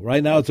 tomorrow.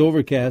 Right now it's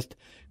overcast.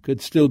 Could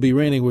still be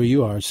raining where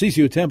you are.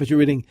 CCO temperature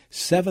reading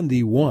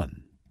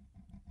 71.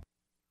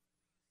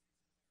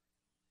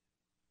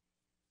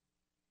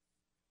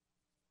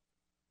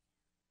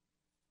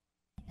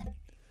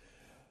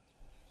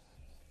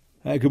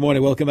 Hi, good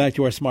morning. Welcome back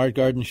to our Smart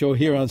Garden Show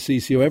here on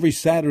CCO every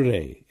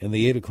Saturday in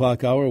the 8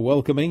 o'clock hour,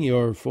 welcoming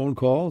your phone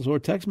calls or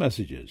text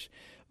messages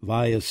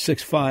via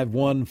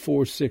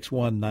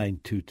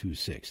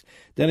 651-461-9226.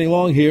 Denny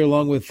Long here,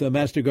 along with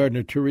Master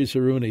Gardener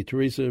Teresa Rooney.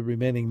 Teresa,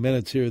 remaining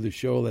minutes here of the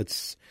show.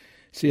 Let's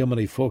see how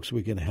many folks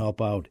we can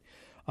help out.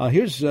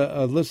 Here's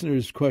a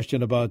listener's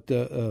question about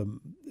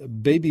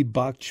baby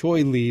bok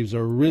choy leaves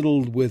are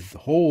riddled with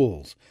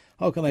holes.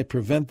 How can I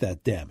prevent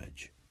that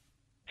damage?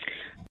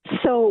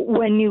 So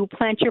when you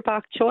plant your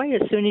bok choy,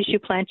 as soon as you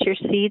plant your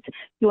seeds,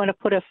 you want to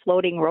put a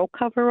floating row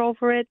cover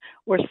over it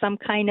or some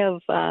kind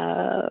of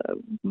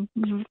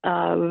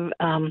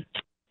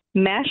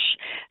mesh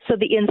so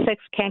the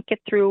insects can't get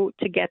through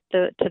to get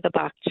to the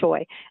bok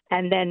choy.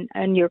 And then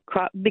your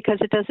crop, because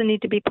it doesn't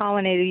need to be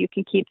pollinated, you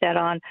can keep that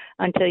on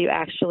until you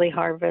actually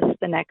harvest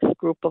the next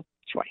group of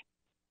choy.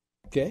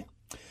 Okay.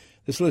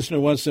 This listener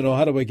wants to know,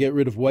 how do I get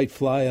rid of white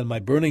fly on my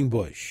burning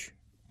bush?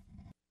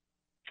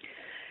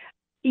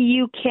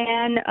 You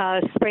can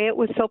spray it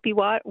with soapy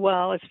water.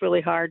 Well, it's really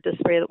hard to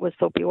spray it with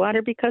soapy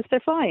water because they're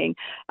flying.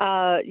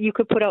 You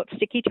could put out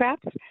sticky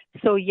traps.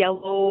 So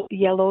yellow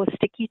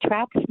sticky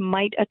traps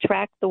might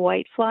attract the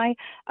white fly.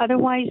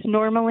 Otherwise,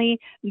 normally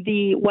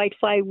the white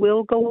fly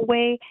will go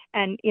away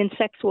and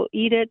insects will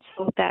eat it.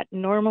 So that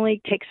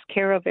normally takes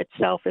care of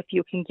itself if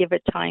you can give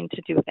it time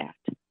to do that.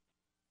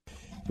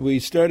 We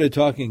started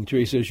talking,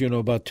 Teresa, as you know,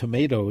 about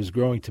tomatoes,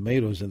 growing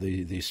tomatoes at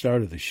the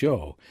start of the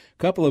show. A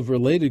couple of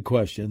related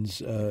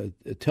questions.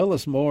 Tell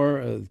us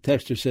more, the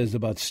texter says,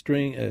 about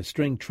string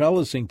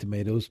trellising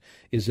tomatoes.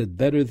 Is it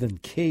better than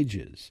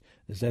cages?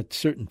 Is that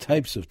certain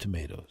types of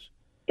tomatoes?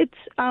 It's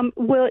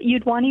well,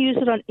 you'd want to use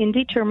it on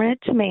indeterminate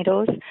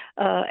tomatoes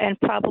and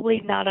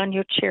probably not on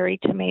your cherry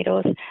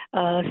tomatoes.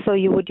 So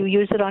you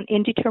use it on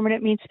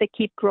indeterminate, means they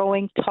keep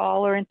growing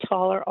taller and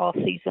taller all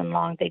season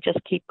long. They just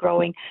keep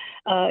growing.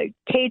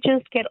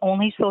 Cages get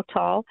only so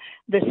tall.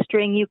 The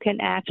string, you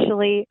can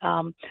actually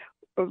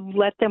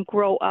let them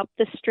grow up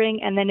the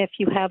string, and then if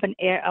you have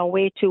a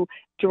way to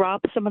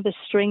drop some of the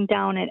string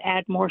down and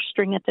add more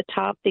string at the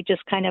top, they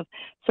just kind of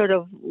sort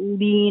of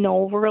lean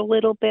over a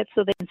little bit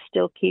so they can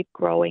still keep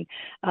growing.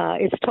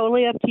 It's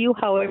totally up to you.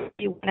 However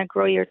you want to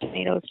grow your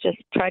tomatoes, just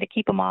try to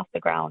keep them off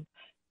the ground.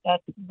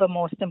 That's the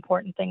most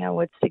important thing I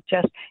would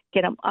suggest.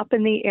 Get them up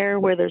in the air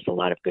where there's a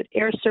lot of good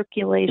air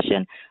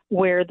circulation,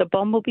 where the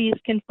bumblebees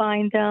can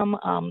find them.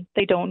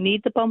 They don't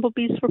need the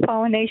bumblebees for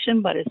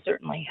pollination, but it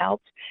certainly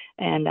helps.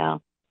 And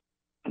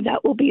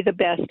that will be the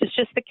best. It's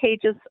just the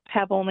cages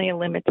have only a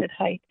limited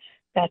height.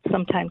 That's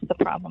sometimes the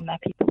problem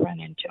that people run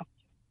into.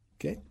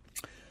 Okay.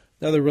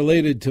 Another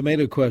related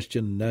tomato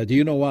question. Do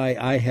you know why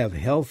I have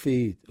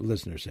healthy,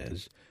 listener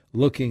says,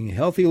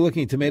 healthy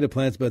looking tomato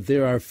plants, but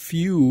there are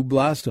few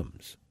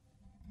blossoms?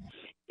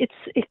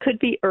 It could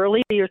be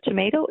early your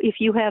tomato. If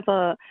you have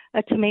a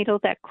tomato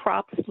that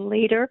crops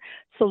later,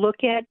 so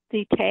look at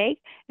the tag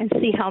and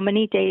see how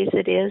many days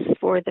it is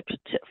for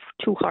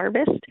to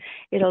harvest.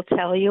 It'll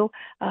tell you.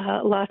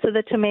 Lots of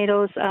the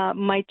tomatoes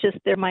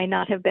there might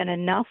not have been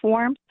enough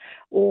warmth,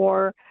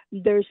 or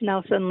there's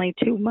now suddenly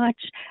too much.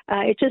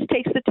 It just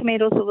takes the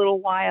tomatoes a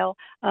little while.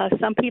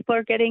 Some people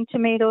are getting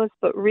tomatoes,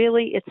 but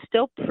really it's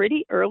still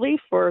pretty early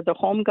for the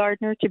home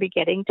gardener to be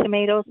getting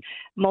tomatoes.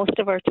 Most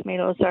of our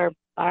tomatoes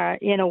are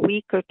in a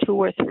week or 2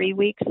 or 3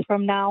 weeks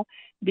from now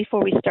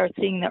before we start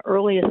seeing the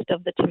earliest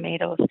of the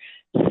tomatoes.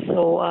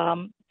 So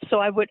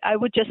I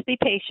would just be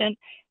patient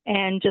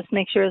and just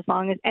make sure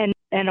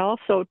and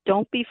also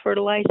don't be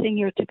fertilizing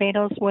your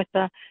tomatoes with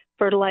a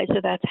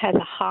fertilizer that has a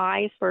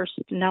high first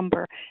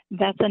number.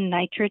 That's a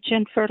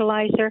nitrogen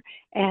fertilizer,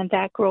 and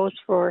that grows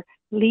for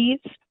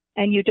leaves,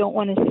 and you don't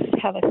want to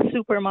have a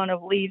super amount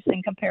of leaves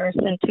in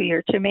comparison to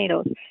your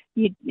tomatoes.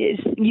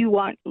 You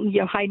want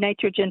your high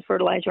nitrogen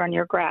fertilizer on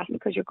your grass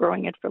because you're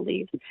growing it for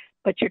leaves,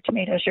 but your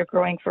tomatoes you're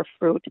growing for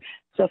fruit.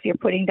 So if you're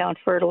putting down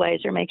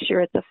fertilizer, make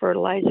sure it's a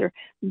fertilizer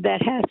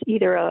that has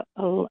either a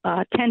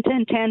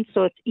 10-10-10,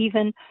 so it's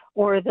even,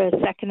 or the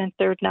second and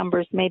third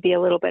numbers may be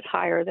a little bit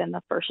higher than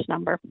the first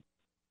number.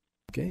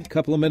 Okay, a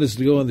couple of minutes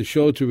to go on the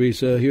show,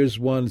 Teresa. Here's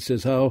one that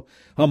says, how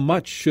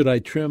much should I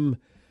trim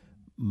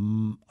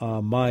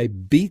my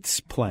beets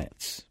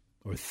plants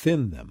or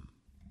thin them?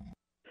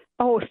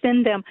 Oh,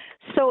 thin them.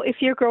 So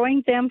if you're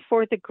growing them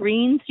for the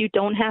greens, you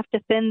don't have to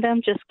thin them.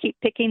 Just keep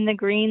picking the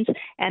greens,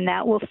 and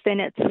that will thin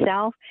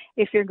itself.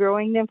 If you're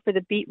growing them for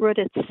the beetroot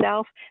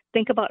itself,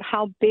 think about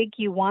how big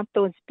you want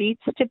those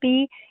beets to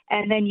be,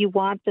 and then you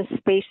want the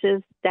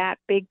spaces that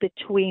big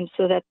between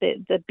so that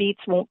the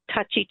beets won't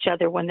touch each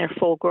other when they're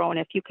full grown.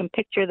 If you can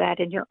picture that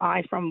in your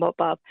eye from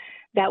above,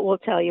 that will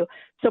tell you.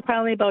 So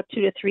probably about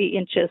 2 to 3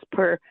 inches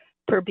per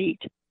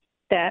beet.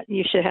 That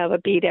you should have a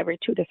beet every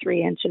 2 to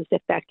 3 inches,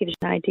 if that gives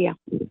you an idea.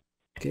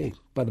 Okay,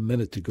 about a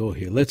minute to go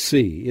here. Let's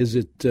see. Is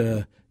it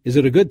a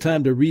good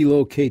time to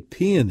relocate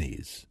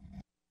peonies?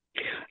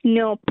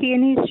 No,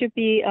 peonies should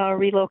be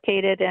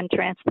relocated and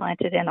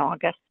transplanted in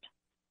August.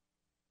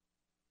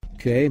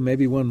 Okay,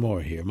 maybe one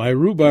more here. My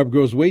rhubarb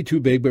grows way too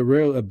big, but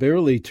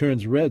barely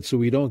turns red, so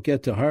we don't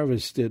get to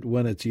harvest it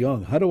when it's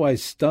young. How do I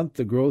stunt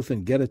the growth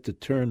and get it to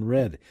turn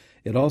red?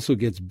 It also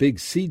gets big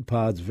seed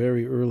pods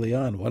very early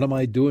on. What am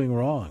I doing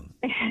wrong?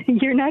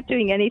 You're not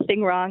doing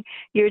anything wrong.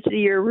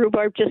 Your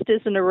rhubarb just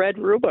isn't a red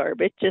rhubarb.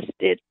 It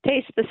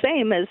tastes the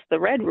same as the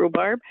red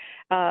rhubarb.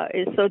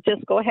 So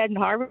just go ahead and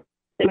harvest it.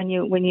 When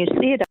you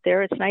see it up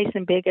there, it's nice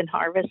and big, and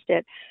harvest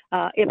it.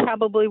 It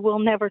probably will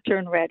never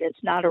turn red.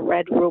 It's not a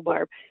red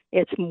rhubarb.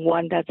 It's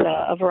one that's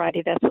a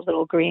variety that's a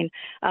little green.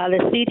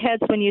 The seed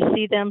heads, when you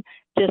see them,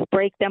 just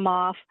break them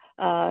off.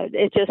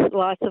 It just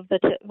lots of the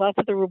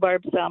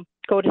rhubarbs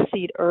go to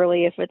seed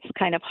early. If it's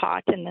kind of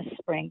hot in the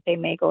spring, they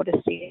may go to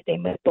seed. They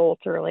may bolt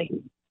early.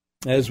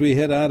 As we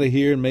head out of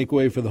here and make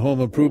way for the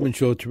Home Improvement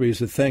Show,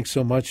 Teresa, thanks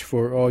so much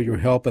for all your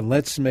help. And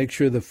let's make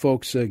sure the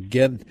folks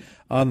get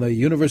on the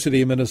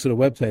University of Minnesota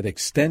website,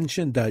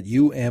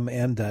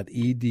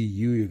 extension.umn.edu.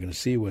 You're going to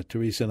see what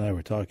Teresa and I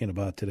were talking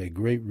about today.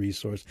 Great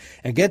resource.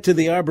 And get to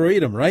the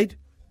Arboretum, right?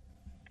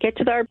 Get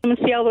to the Arboretum and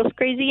see all those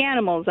crazy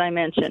animals I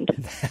mentioned.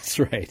 That's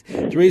right.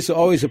 Teresa,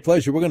 always a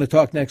pleasure. We're going to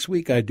talk next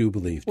week, I do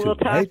believe, too. We'll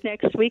talk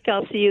next week.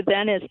 I'll see you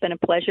then. It's been a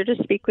pleasure to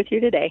speak with you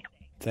today.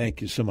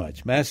 Thank you so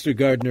much. Master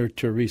Gardener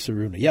Teresa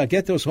Rooney. Yeah,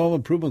 get those home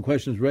improvement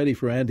questions ready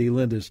for Andy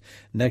Linda's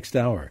next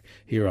hour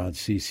here on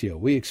CCO.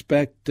 We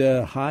expect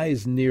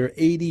highs near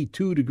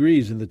 82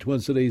 degrees in the Twin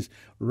Cities.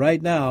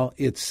 Right now,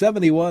 it's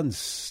 71.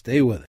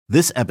 Stay with it.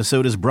 This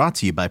episode is brought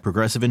to you by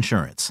Progressive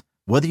Insurance.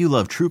 Whether you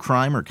love true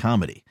crime or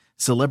comedy,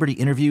 celebrity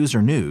interviews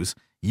or news,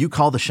 you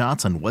call the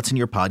shots on what's in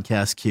your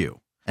podcast queue.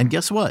 And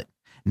guess what?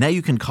 Now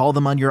you can call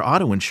them on your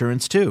auto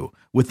insurance too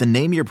with the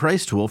Name Your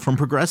Price tool from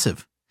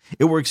Progressive.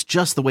 It works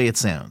just the way it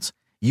sounds.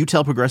 You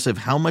tell Progressive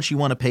how much you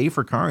want to pay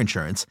for car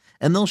insurance,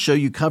 and they'll show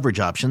you coverage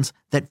options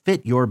that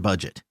fit your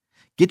budget.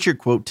 Get your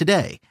quote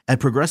today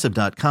at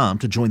Progressive.com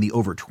to join the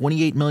over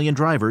 28 million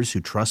drivers who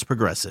trust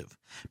Progressive.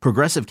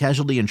 Progressive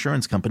Casualty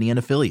Insurance Company and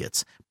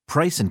Affiliates.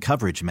 Price and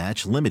coverage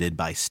match limited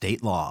by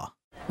state law.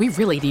 We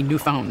really need new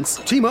phones.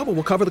 T-Mobile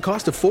will cover the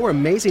cost of 4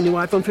 amazing new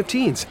iPhone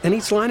 15s, and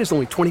each line is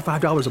only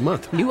 $25 a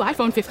month. New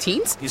iPhone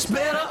 15s? It's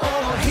better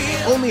over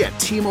here. Only at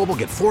T-Mobile,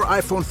 get 4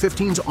 iPhone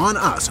 15s on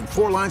us and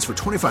 4 lines for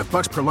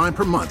 $25 per line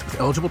per month with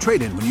eligible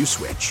trade-in when you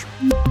switch.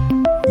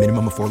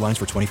 Minimum of 4 lines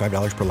for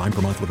 $25 per line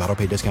per month with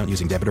autopay discount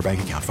using debit or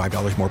bank account.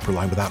 $5 more per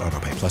line without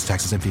autopay, plus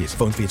taxes and fees.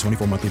 Phone fee at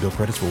 24 monthly bill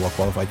credits for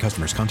well-qualified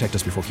customers. Contact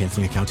us before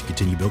canceling account to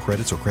continue bill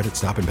credits or credit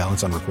stop and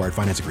balance on required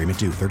finance agreement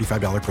due.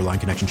 $35 per line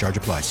connection charge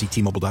applies. See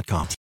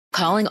T-Mobile.com.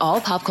 Calling all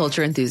pop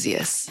culture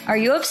enthusiasts. Are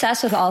you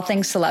obsessed with all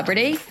things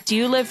celebrity? Do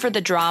you live for the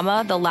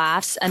drama, the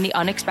laughs, and the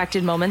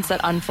unexpected moments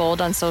that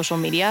unfold on social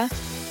media?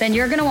 Then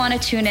you're going to want to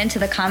tune in to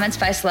the Comments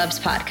by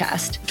Celebs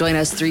podcast. Join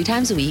us 3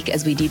 times a week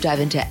as we deep dive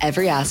into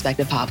every aspect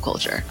of pop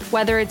culture.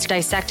 Whether it's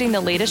dissecting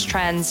the latest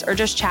trends or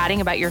just chatting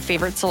about your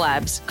favorite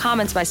celebs,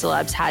 Comments by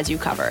Celebs has you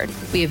covered.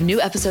 We have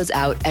new episodes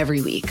out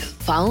every week.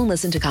 Follow and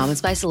listen to Comments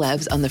by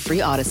Celebs on the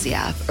free Odyssey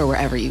app or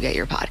wherever you get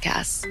your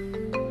podcasts.